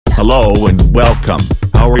Hello and welcome,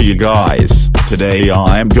 how are you guys? Today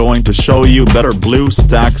I am going to show you better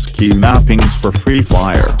BlueStacks key mappings for Free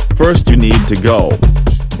Fire. First you need to go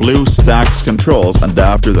BlueStacks controls and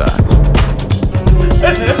after that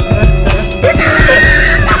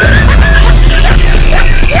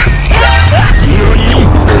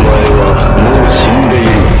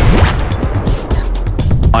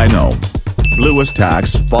I know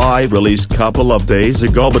Bluestacks 5 released couple of days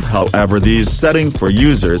ago, but however these setting for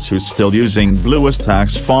users who still using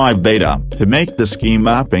Bluestacks 5 beta. To make the key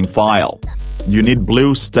mapping file, you need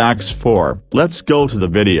Bluestacks 4. Let's go to the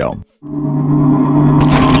video.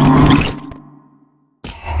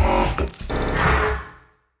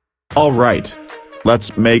 Alright.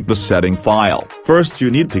 Let's make the setting file. First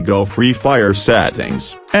you need to go Free Fire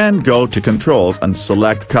settings, and go to controls and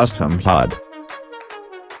select custom HUD.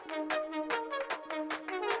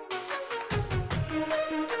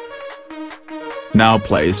 Now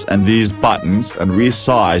place and these buttons and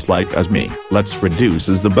resize like as me. Let's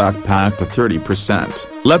reduces the backpack to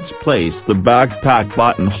 30%. Let's place the backpack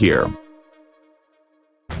button here.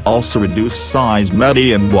 Also reduce size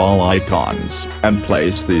medi and wall icons, and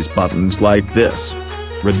place these buttons like this.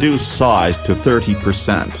 Reduce size to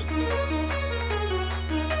 30%.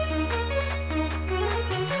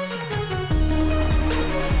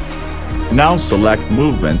 Now select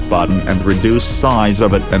movement button and reduce size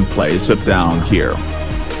of it and place it down here.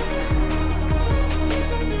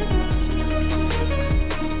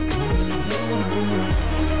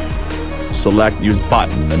 Select use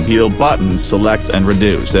button and heal button, select and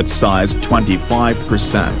reduce its size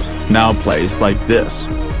 25%. Now place like this.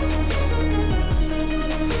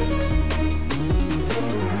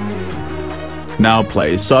 Now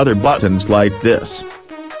place other buttons like this.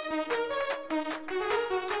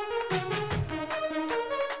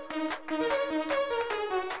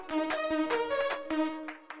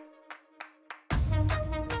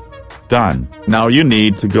 Done. Now you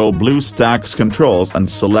need to go BlueStacks controls and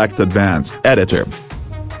select advanced editor.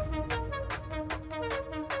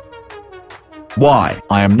 Why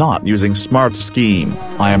I am not using smart scheme?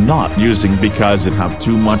 I am not using because it have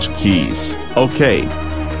too much keys. Okay.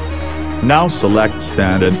 Now select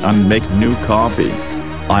standard and make new copy.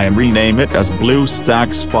 I am rename it as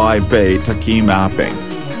BlueStacks 5 beta key mapping.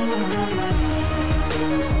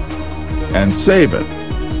 And save it.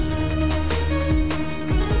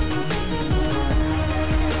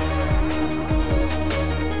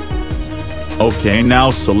 Okay,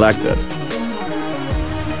 now select it.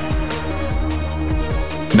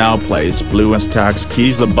 Now place Bluestacks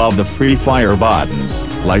keys above the Free Fire buttons,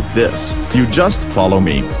 like this. You just follow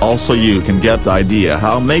me. Also you can get the idea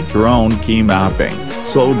how make your own key mapping,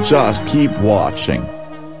 so just keep watching.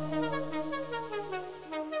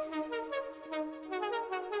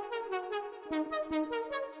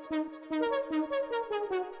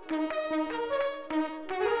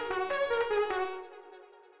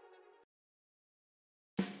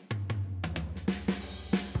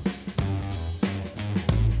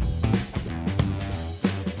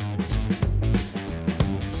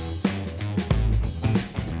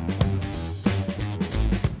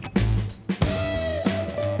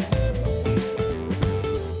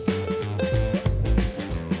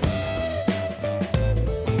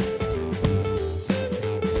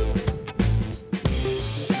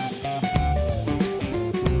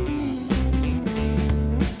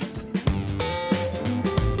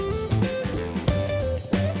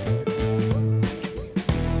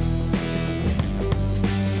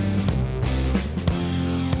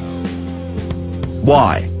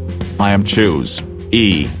 Y. I am choose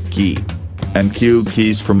E key and Q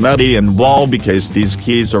keys for medi and wall because these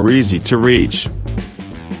keys are easy to reach.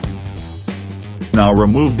 Now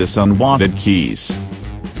remove this unwanted keys.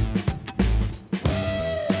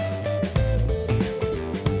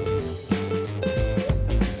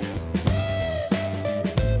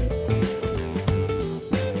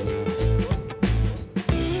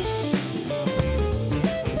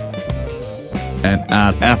 And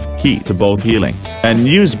add F key to both healing and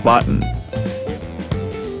use button.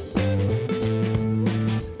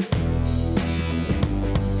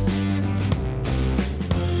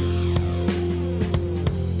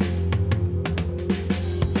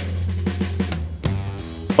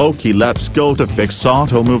 Okay, let's go to fix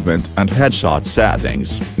auto movement and headshot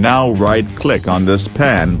settings. Now right click on this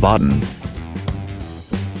pen button.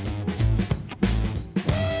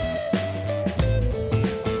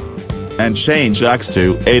 And change X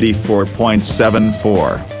to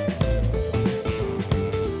 84.74.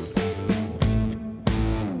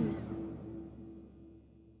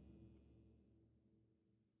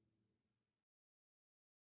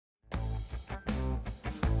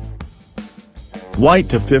 white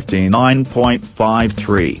to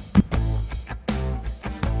 59.53.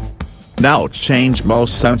 Now change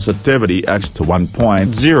most sensitivity X to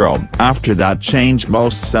 1.0, after that change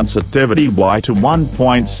most sensitivity Y to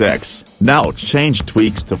 1.6, now change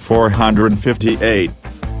tweaks to 458.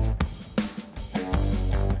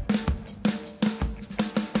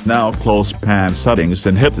 Now close pan settings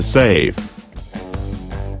and hit the save.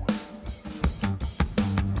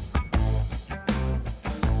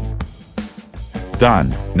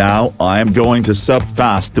 Done. Now I am going to sub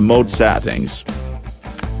fast emote settings.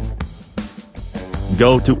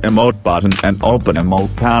 Go to emote button and open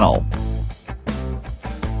emote panel.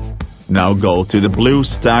 Now go to the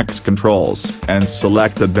BlueStacks controls and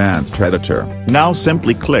select advanced editor. Now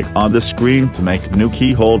simply click on the screen to make new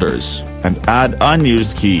key holders and add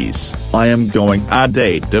unused keys. I am going to add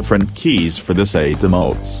 8 different keys for this 8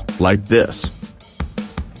 emotes, like this.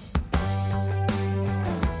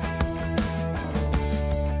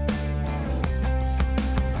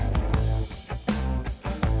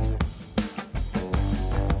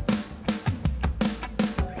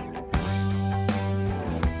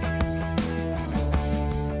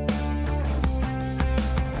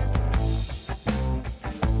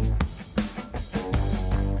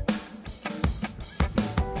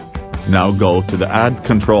 Now go to the Add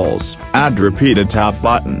Controls, add repeated tap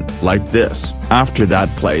button, like this, after that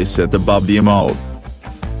place it above the emote.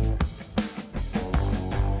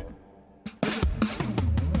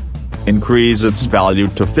 Increase its value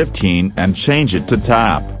to 15 and change it to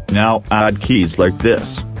tap. Now add keys like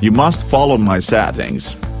this, you must follow my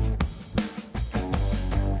settings.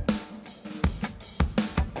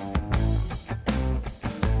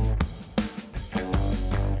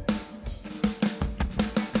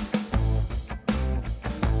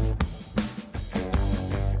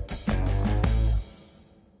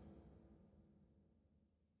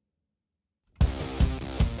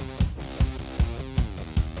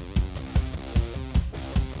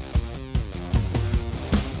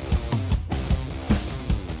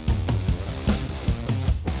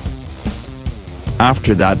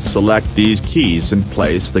 After that select these keys and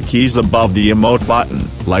place the keys above the emote button,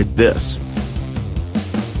 like this.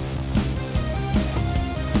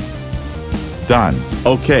 Done.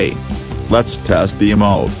 Okay. Let's test the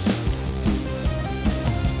emotes.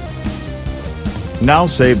 Now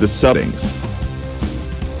save the settings.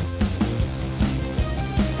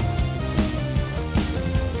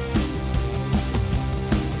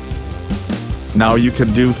 Now you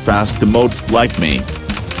can do fast emotes like me.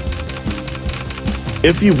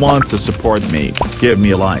 If you want to support me, give me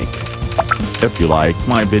a like. If you like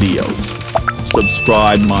my videos,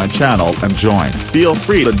 subscribe my channel and join. Feel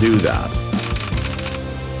free to do that.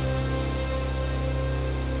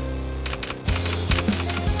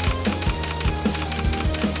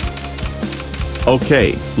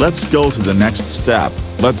 Okay, let's go to the next step.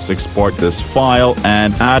 Let's export this file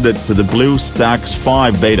and add it to the BlueStacks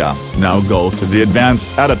 5 beta. Now go to the advanced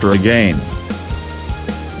editor again.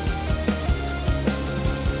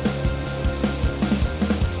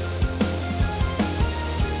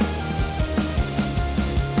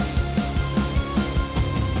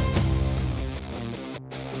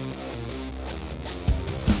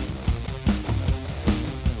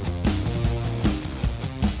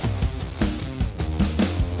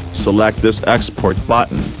 Select this export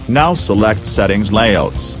button. Now select settings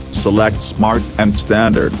layouts. Select smart and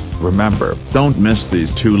standard. Remember, don't miss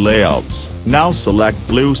these 2 layouts. Now select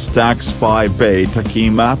BlueStacks 5 beta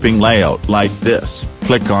keymapping layout like this.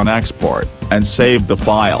 Click on export and save the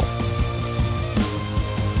file.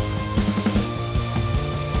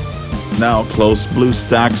 Now close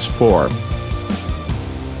BlueStacks 4.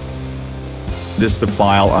 This is the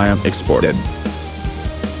file I am exported.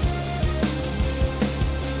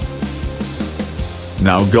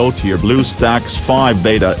 Now go to your BlueStacks 5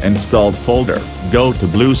 beta installed folder, go to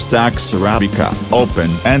BlueStacks Arabica, open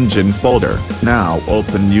engine folder, now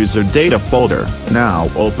open user data folder, now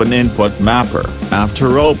open input mapper,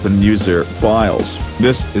 after open user files,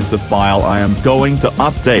 this is the file I am going to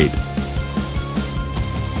update.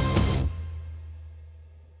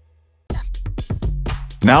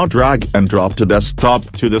 Now drag and drop to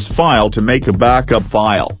desktop to this file to make a backup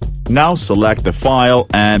file. Now select the file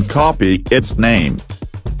and copy its name.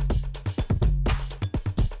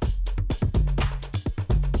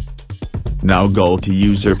 Now go to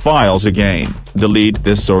user files again, delete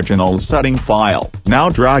this original setting file. Now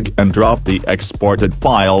drag and drop the exported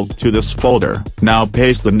file to this folder. Now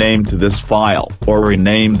paste the name to this file, or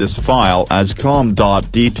rename this file as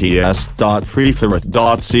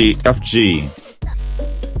com.dts.freefiretoplayer.cfg.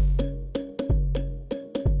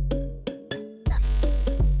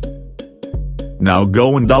 Now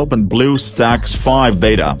go and open BlueStacks 5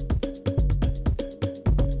 beta.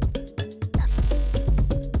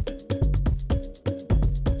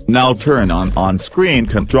 Now turn on on-screen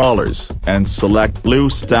controllers, and select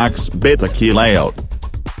BlueStacks beta key layout.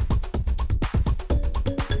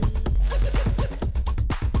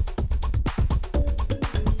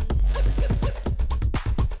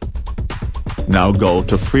 Now go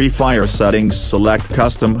to Free Fire settings, select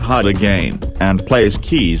custom HUD again, and place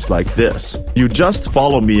keys like this. You just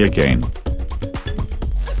follow me again.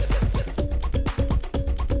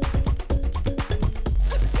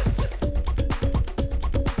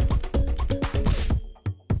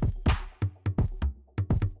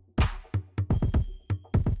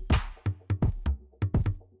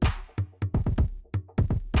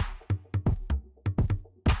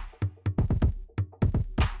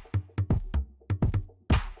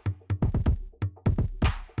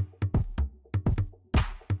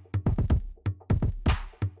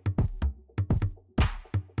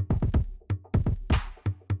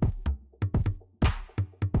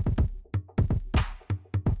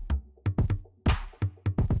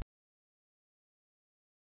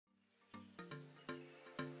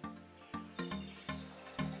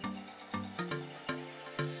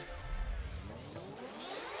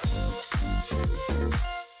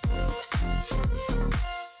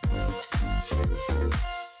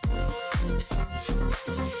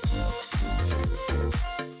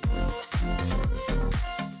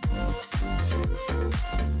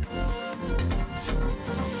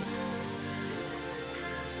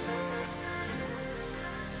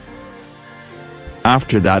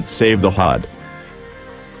 After that, save the HUD.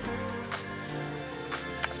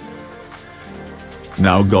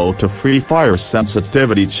 Now go to Free Fire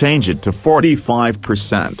sensitivity, change it to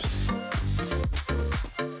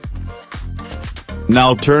 45%.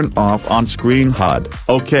 Now turn off on-screen HUD,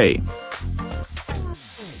 OK.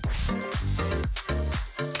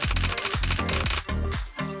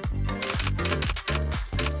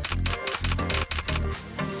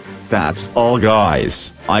 That's all,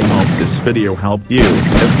 guys. I hope this video helped you.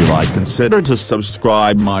 If you like, consider to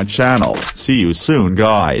subscribe my channel. See you soon,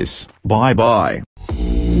 guys. Bye bye.